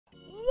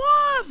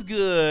What's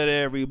good,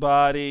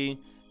 everybody?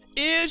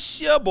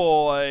 It's your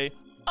boy,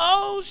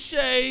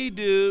 O'Shea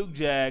Duke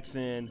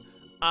Jackson.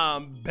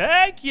 I'm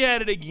back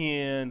at it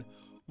again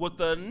with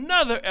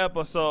another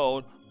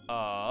episode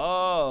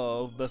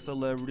of the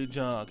Celebrity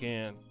Junk.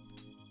 And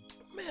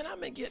man, I've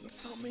been getting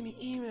so many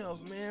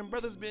emails, man.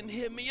 Brothers been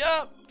hitting me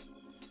up,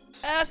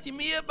 asking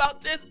me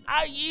about this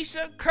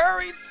Ayesha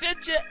Curry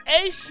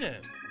situation.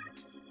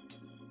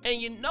 And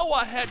you know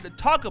I had to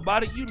talk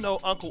about it. You know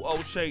Uncle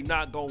O'Shea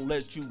not gonna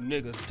let you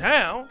niggas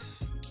down.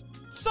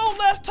 So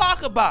let's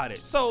talk about it.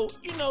 So,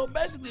 you know,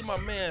 basically my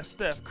man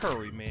Steph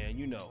Curry, man,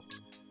 you know,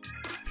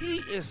 he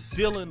is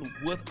dealing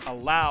with a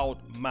loud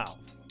mouth,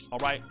 all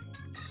right?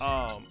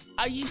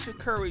 Ayesha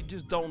Curry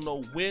just don't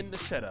know when to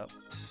shut up,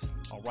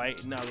 all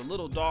right? Now, the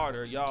little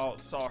daughter, y'all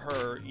saw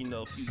her, you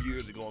know, a few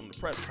years ago in the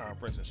press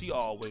conference, and she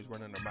always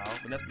running her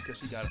mouth, and that's because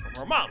she got it from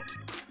her mama.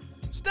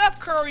 Steph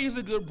Curry is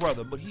a good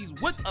brother, but he's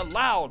with a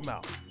loud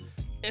mouth,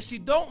 and she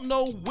don't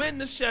know when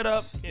to shut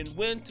up and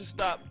when to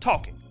stop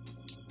talking.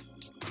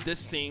 This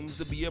seems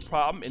to be a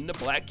problem in the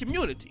black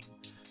community.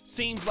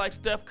 Seems like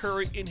Steph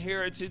Curry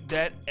inherited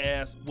that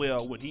as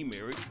well when he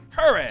married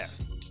her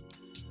ass.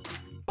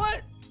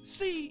 But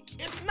see,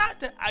 it's not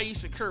that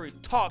Ayesha Curry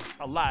talks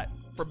a lot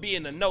for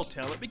being a no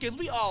talent, because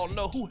we all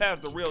know who has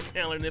the real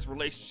talent in this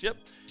relationship.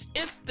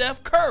 It's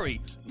Steph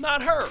Curry,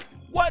 not her.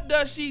 What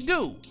does she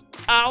do?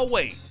 I'll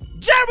wait.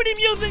 Jeopardy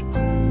music!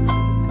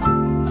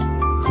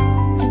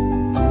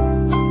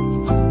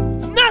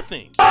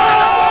 Nothing!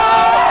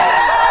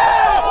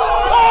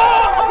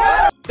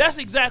 That's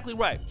exactly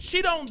right.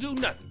 She don't do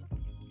nothing,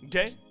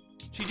 okay?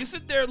 She just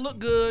sit there, look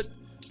good,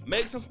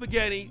 make some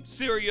spaghetti,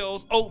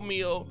 cereals,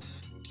 oatmeal,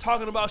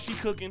 talking about she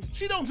cooking.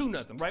 She don't do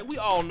nothing, right? We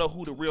all know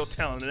who the real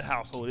talent in the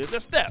household is.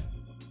 That's Steph.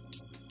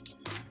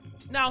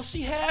 Now,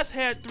 she has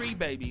had 3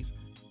 babies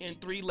and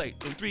 3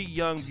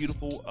 young,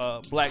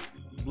 beautiful black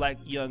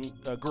young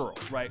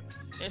girls, right?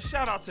 And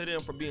shout out to them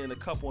for being a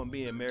couple and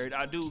being married.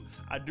 I do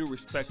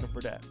respect them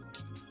for that.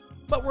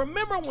 But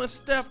remember when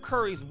Steph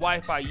Curry's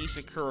wife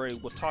Ayesha Curry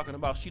was talking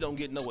about she don't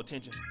get no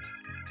attention?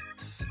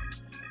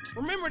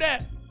 Remember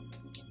that?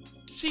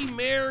 She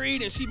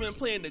married and she been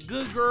playing the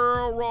good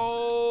girl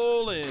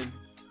role, and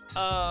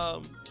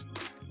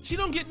she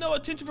don't get no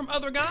attention from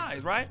other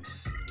guys, right?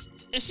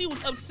 And she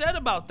was upset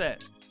about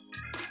that.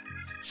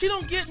 She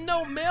don't get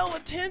no male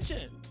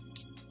attention.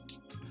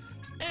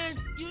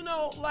 And you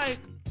know, like,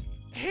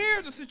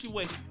 here's a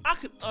situation I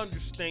could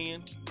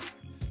understand.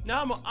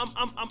 Now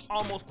I'm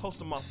almost close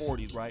to my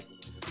 40s, right?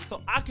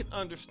 So I can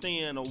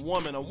understand a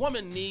woman. A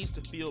woman needs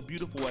to feel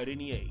beautiful at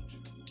any age.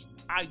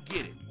 I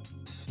get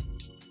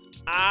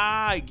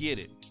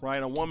it,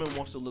 right? A woman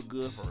wants to look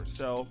good for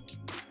herself,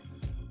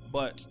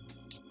 but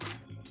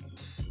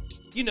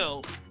you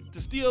know,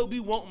 to still be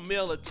wanting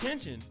male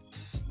attention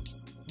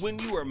when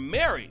you are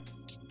married.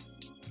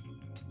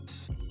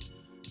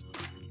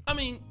 I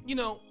mean, you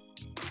know,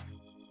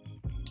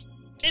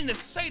 and to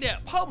say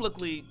that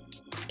publicly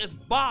is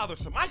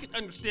bothersome. I can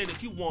understand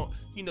that you want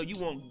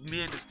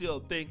men to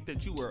still think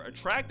that you are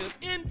attractive,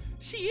 and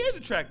she is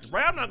attractive,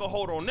 right? I'm not gonna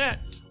hold on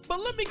that.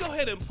 But let me go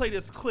ahead and play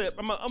this clip.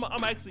 I'm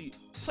actually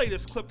play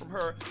this clip from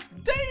her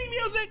dating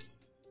music.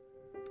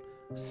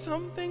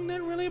 Something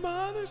that really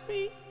bothers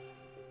me,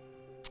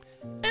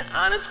 and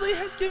honestly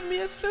has given me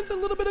a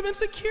little bit of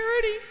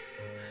insecurity.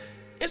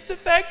 It's the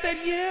fact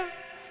that, yeah,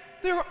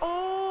 there are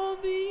all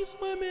these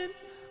women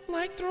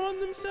like throwing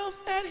themselves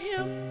at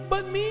him,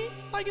 but me,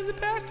 like in the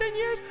past 10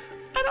 years,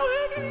 I don't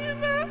have any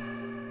of that.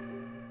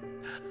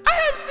 I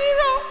have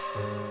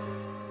 0.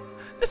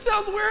 This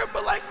sounds weird,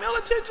 but like male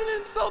attention,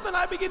 and so then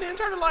I begin to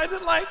internalize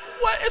it like,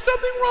 what, is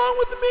something wrong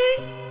with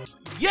me?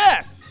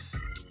 Yes,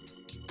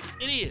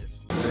 it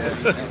is.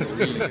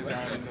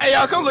 Hey,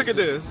 y'all, come look at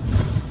this.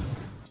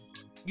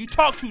 You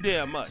talk too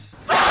damn much.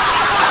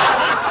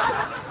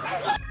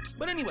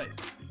 But anyway,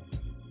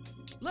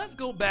 let's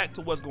go back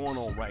to what's going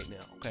on right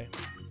now, okay?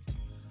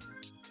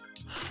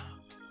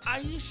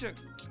 Ayesha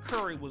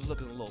Curry was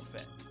looking a little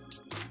fat.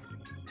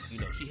 You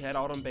know, she had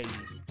all them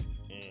babies,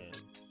 and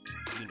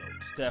you know,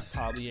 Steph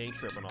probably ain't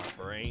tripping off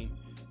her, ain't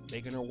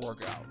making her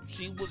work out.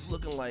 She was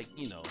looking like,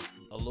 you know,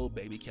 a little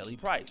baby Kelly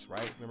Price,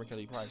 right? Remember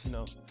Kelly Price, you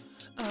know?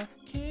 I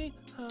can't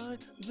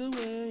hide the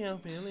way I'm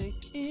feeling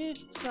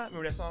inside.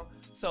 Remember that song?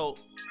 So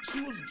she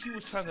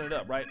was chunking it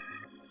up, right?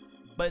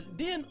 But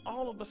then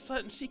all of a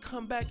sudden she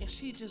come back and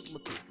she just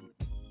looking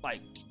like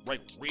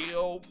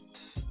real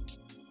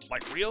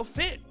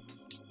fit.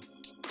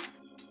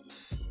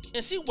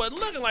 And she wasn't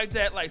looking like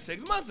that like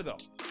 6 months ago.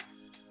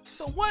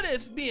 So what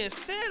is being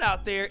said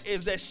out there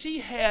is that she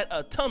had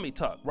a tummy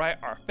tuck, right?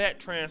 Or fat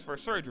transfer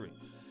surgery.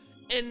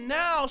 And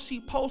now she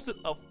posted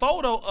a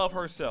photo of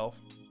herself.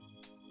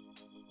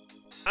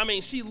 I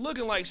mean, she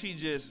looking like she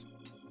just,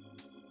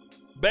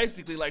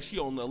 basically like she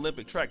on the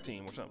Olympic track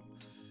team or something.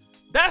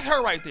 That's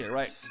her right there,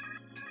 right?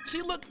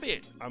 She looked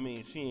fit. I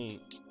mean, she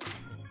ain't,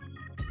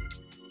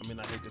 I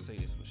mean, I hate to say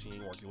this, but she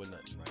ain't working with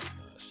nothing, right?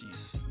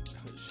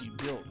 She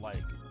built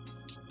like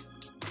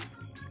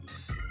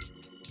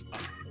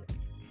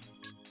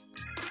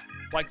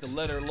like the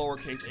letter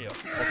lowercase l.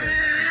 Okay,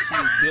 she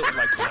is built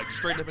like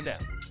straight up and down.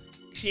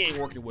 She ain't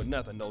working with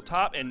nothing, no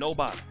top and no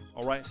bottom.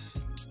 All right,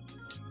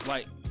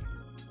 like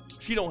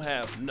she don't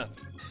have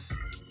nothing.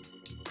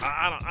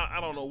 I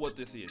don't know what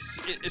this is.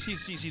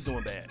 She's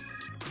doing bad.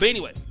 But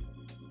anyway,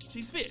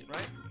 she's fit,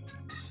 right?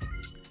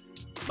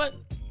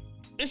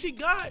 And she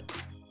got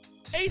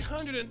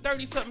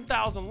 830-something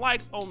thousand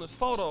likes on this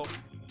photo.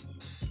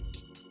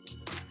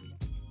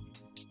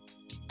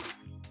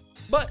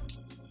 But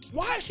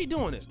why is she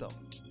doing this though?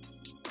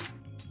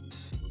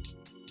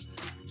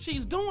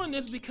 She's doing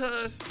this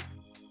because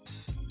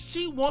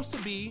she wants to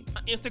be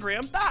an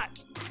Instagram thot.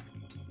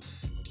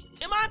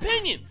 In my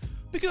opinion.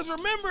 Because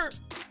remember,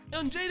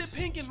 on Jada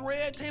Pinkett's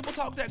Red Table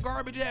Talk, that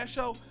garbage ass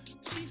show,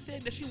 she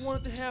said that she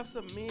wanted to have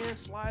some men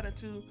slide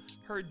into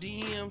her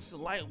DMs,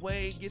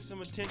 lightweight, get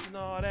some attention and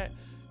all that.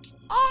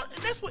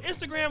 That's what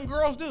Instagram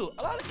girls do.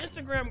 A lot of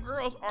Instagram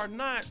girls are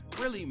not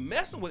really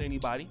messing with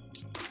anybody.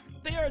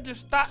 They are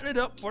just thotting it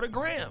up for the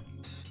gram.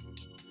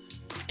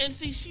 And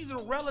see, she's a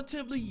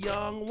relatively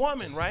young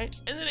woman, right?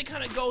 And then it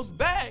kind of goes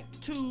back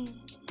to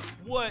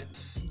what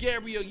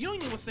Gabrielle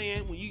Union was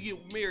saying, when you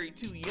get married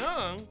too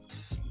young,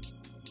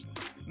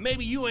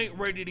 maybe you ain't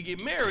ready to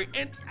get married.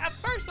 And at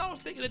first I was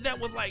thinking that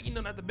was like, you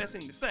know, not the best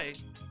thing to say.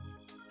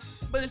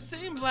 But it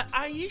seems like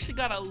Ayesha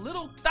got a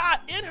little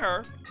thought in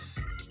her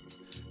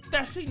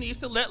that she needs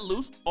to let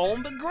loose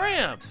on the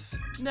gram.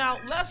 Now,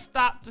 let's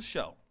stop the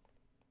show.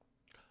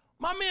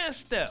 My man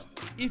Steph,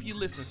 if you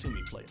listen to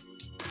me, player,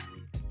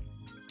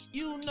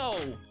 you know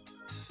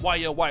why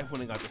your wife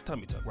went and got this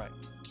tummy tuck, right?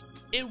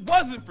 It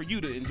wasn't for you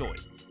to enjoy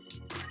it.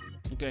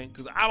 Okay,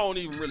 because I don't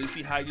even really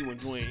see how you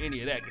enjoying any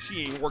of that, because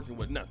she ain't working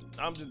with nothing.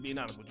 I'm just being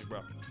honest with you,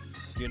 bro.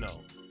 You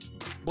know,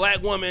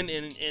 black woman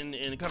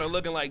and kind of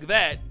looking like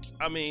that.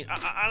 I mean,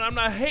 I'm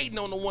not hating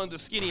on the ones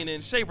that's skinny and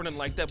in shape or nothing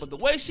like that, but the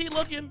way she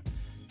looking,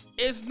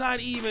 it's not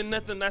even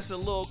nothing that's a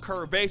little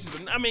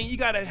curvaceous. I mean, you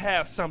gotta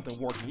have something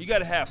working. You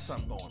gotta have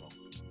something going on.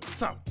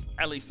 Something,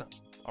 at least something,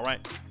 all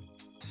right?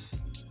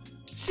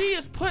 She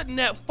is putting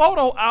that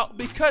photo out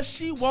because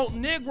she want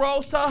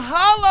Negroes to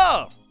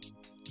holler.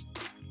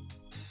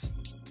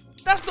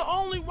 That's the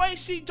only way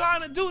she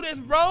trying to do this,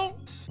 bro.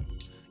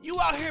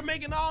 You out here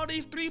making all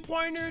these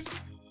three-pointers.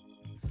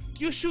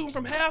 You shooting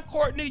from half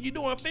court, nigga. You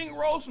doing finger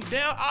rolls from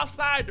down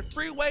outside the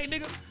freeway,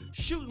 nigga.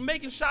 Shooting,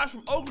 making shots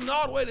from Oakland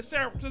all the way to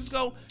San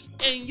Francisco.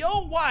 And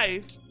your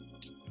wife,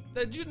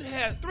 that you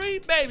had 3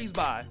 babies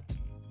by,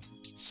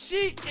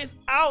 she is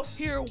out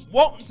here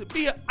wanting to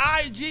be an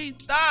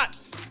IG thot.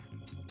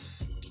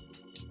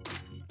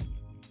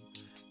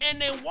 And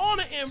they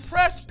want to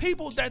impress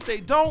people that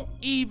they don't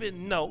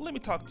even know. Let me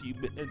talk to you.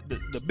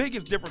 The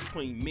biggest difference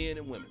between men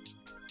and women.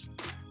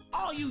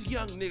 All you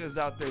young niggas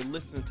out there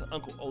listening to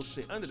Uncle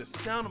O'Shea under the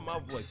sound of my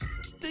voice,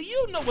 do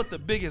you know what the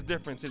biggest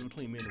difference is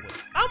between men and women?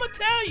 I'm going to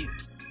tell you.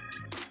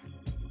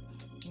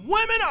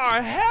 Women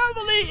are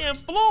heavily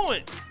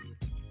influenced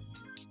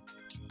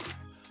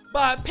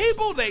by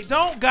people they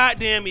don't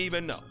goddamn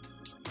even know.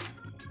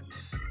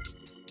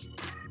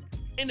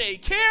 And they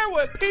care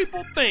what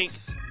people think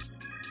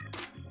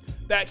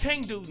that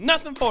can't do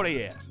nothing for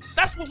their ass.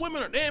 That's what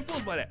women are. They're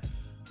influenced by that.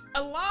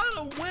 A lot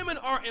of women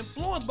are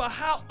influenced by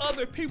how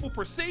other people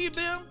perceive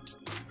them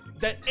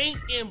that ain't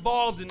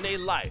involved in their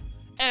life.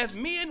 As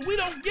men, we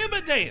don't give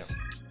a damn.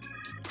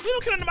 We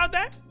don't care nothing about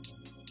that.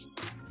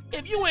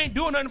 If you ain't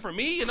doing nothing for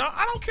me,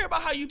 I don't care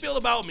about how you feel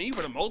about me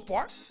for the most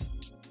part.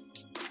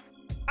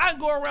 I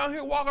go around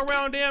here, walk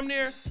around damn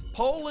near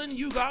Poland,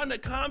 Uganda,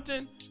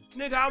 Compton.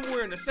 Nigga, I'm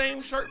wearing the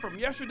same shirt from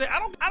yesterday. I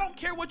don't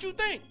care what you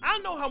think. I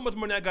know how much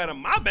money I got in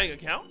my bank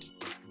account.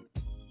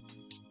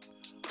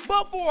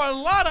 But for a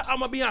lot of, I'm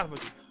gonna be honest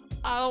with you,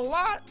 a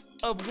lot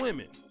of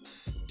women,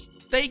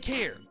 they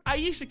care.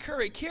 Ayesha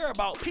Curry care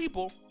about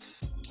people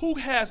who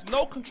has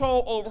no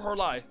control over her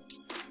life.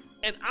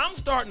 And I'm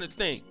starting to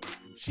think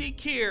she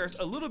cares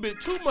a little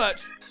bit too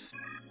much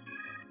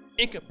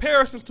in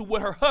comparison to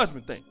what her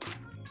husband thinks.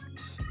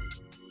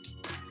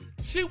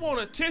 She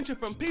wants attention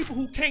from people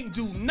who can't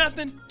do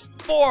nothing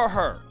for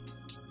her.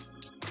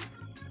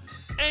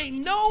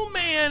 Ain't no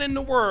man in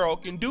the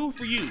world can do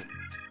for you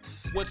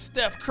what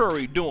Steph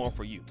Curry doing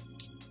for you.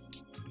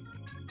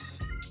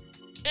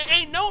 And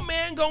ain't no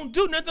man gonna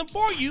do nothing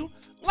for you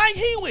like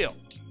he will.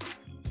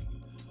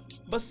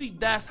 But see,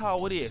 that's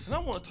how it is. And I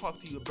want to talk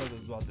to you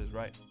brothers about this,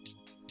 right?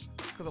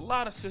 Because a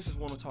lot of sisters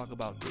want to talk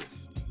about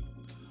this.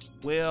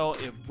 Well,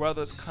 if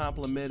brothers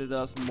complimented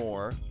us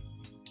more,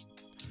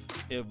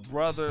 if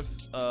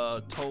brothers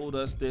told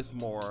us this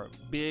more,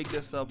 bigged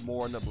us up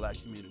more in the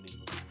black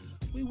community,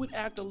 we would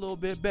act a little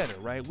bit better,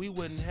 right? We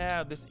wouldn't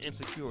have this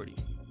insecurity.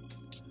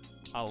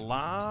 A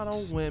lot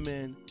of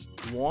women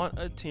want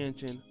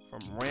attention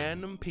from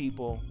random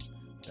people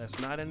that's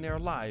not in their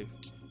life,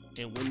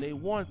 and when they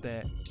want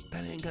that,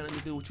 that ain't got nothing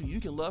to do with you. You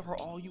can love her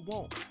all you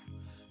want.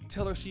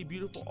 Tell her she's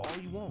beautiful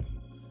all you want.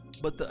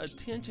 But the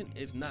attention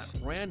is not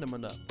random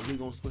enough. We're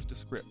gonna switch the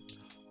script.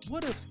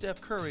 What if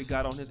Steph Curry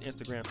got on his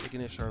Instagram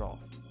taking his shirt off?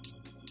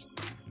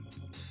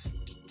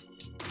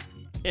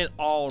 And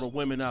all the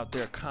women out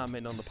there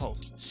commenting on the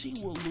post. she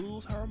will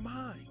lose her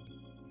mind.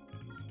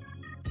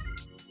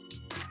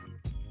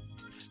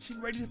 She's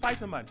ready to fight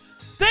somebody.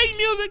 Fake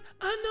music.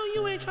 I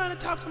know you ain't trying to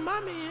talk to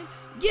my man.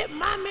 Get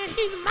my man.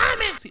 He's my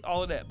man. See,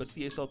 all of that. But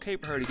see, it's okay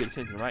for her to get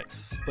attention, right?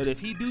 But if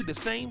he do the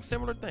same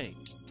similar thing,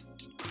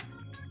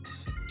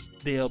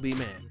 they'll be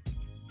mad.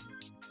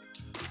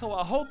 So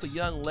I hope the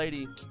young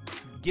lady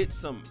gets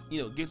some,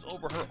 gets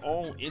over her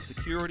own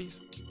insecurities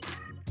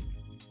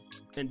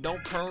and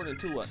don't turn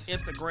into an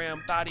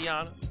Instagram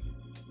Tatiana.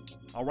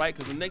 All right?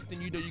 Because the next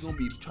thing you know, you're going to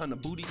be trying to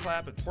booty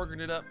clap and twerking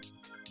it up.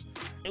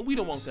 And we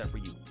don't want that for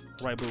you.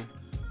 Right, boo?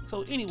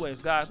 So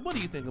anyways, guys, what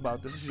do you think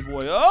about this? It's your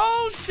boy,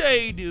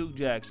 O'Shea Duke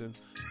Jackson,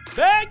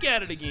 back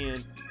at it again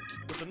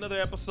with another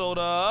episode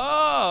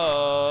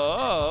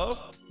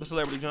of The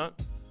Celebrity Junk.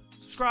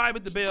 Subscribe,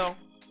 hit the bell.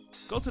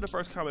 Go to the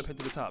first comment pinned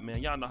to the top,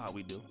 man. Y'all know how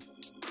we do.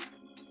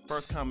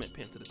 First comment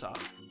pinned to the top.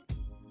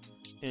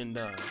 And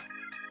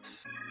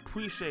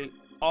appreciate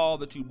all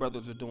that you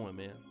brothers are doing,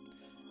 man.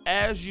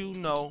 As you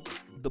know,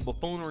 the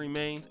buffoonery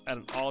remains at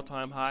an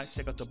all-time high.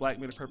 Check out the Black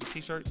Men Are Perfect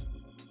t-shirts.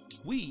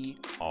 We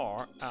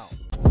are